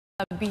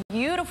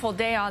Beautiful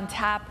day on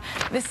tap.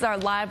 This is our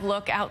live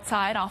look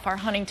outside off our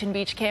Huntington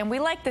Beach cam. We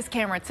like this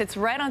camera. It sits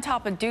right on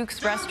top of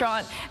Duke's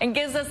restaurant and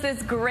gives us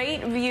this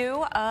great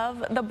view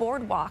of the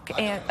boardwalk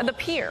and the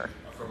pier.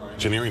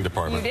 Engineering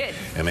department. You did.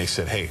 And they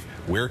said, hey,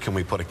 where can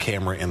we put a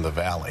camera in the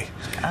valley?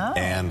 Oh.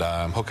 And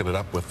I'm hooking it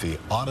up with the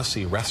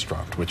Odyssey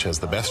restaurant, which has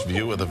the best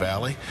view of the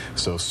valley.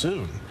 So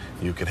soon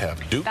you could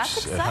have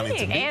Duke's at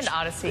Huntington Beach. And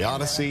Odyssey. The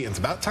Odyssey. It's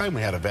about time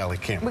we had a valley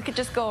camera. We could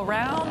just go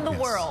around the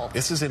world.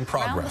 This is in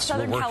progress.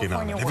 We're working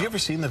on it. Have you ever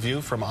seen the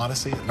view from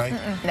Odyssey at night?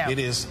 No. It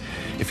is,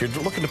 if you're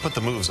looking to put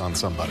the moves on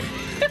somebody,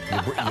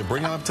 you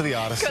bring them up to the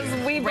Odyssey.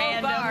 Because we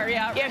both are.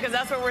 Yeah, because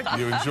that's what we're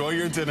talking about. You enjoy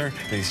your dinner,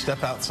 and you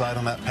step outside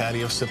on that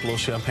patio, sip a little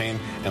champagne,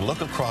 and look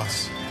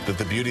across at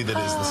the beauty that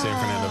is the San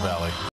Fernando Valley.